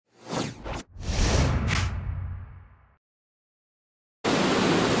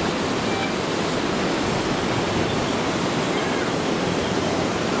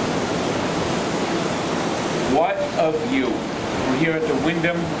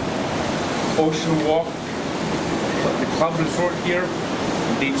Kingdom Ocean Walk, the club resort here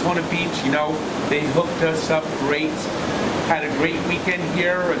in Daytona Beach. You know, they hooked us up great. Had a great weekend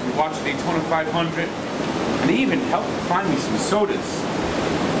here as we watched Daytona 500. And they even helped find me some sodas.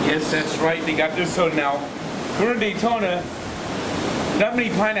 Yes, that's right, they got their soda now. We're in Daytona. Not many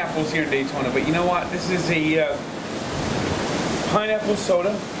pineapples here in Daytona, but you know what? This is a pineapple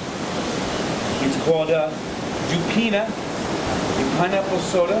soda. It's called Jupina, a pineapple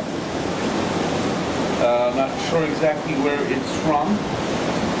soda. I'm not sure exactly where it's from.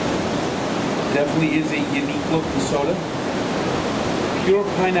 Definitely is a unique looking soda. Pure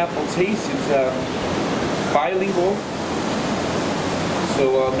pineapple taste. It's bilingual.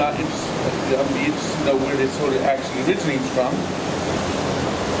 So I'm not interested. I'll be interested to know where this soda actually originates from.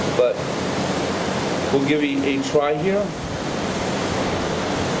 But we'll give it a try here.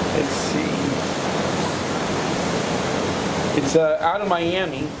 Let's see. It's out of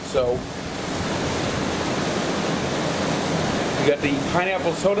Miami, so we got the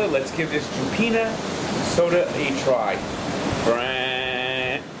pineapple soda. Let's give this Jupina soda a try.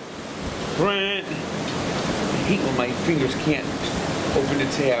 Brant. I hate when my fingers can't open the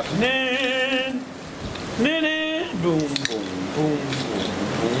tab. Nan, nan, nan. Boom, boom, boom,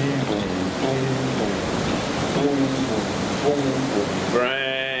 boom, boom, boom, boom, boom, boom, boom, boom.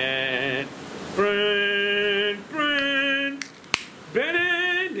 Brant, brant, brant. Nan,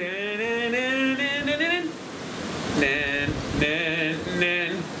 nan, nan, nan, nan, nan, nan,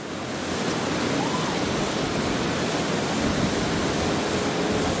 nan.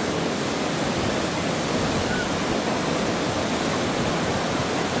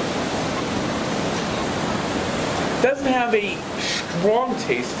 Doesn't have a strong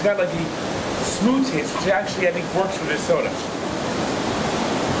taste. It's got like a smooth taste, which actually I think works for this soda.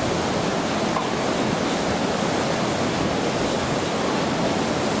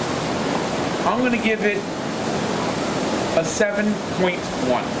 I'm going to give it a 7.1.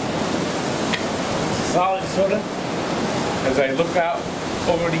 It's a solid soda. As I look out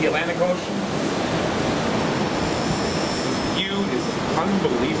over the Atlantic Ocean, the view is an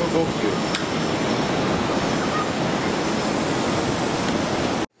unbelievable view.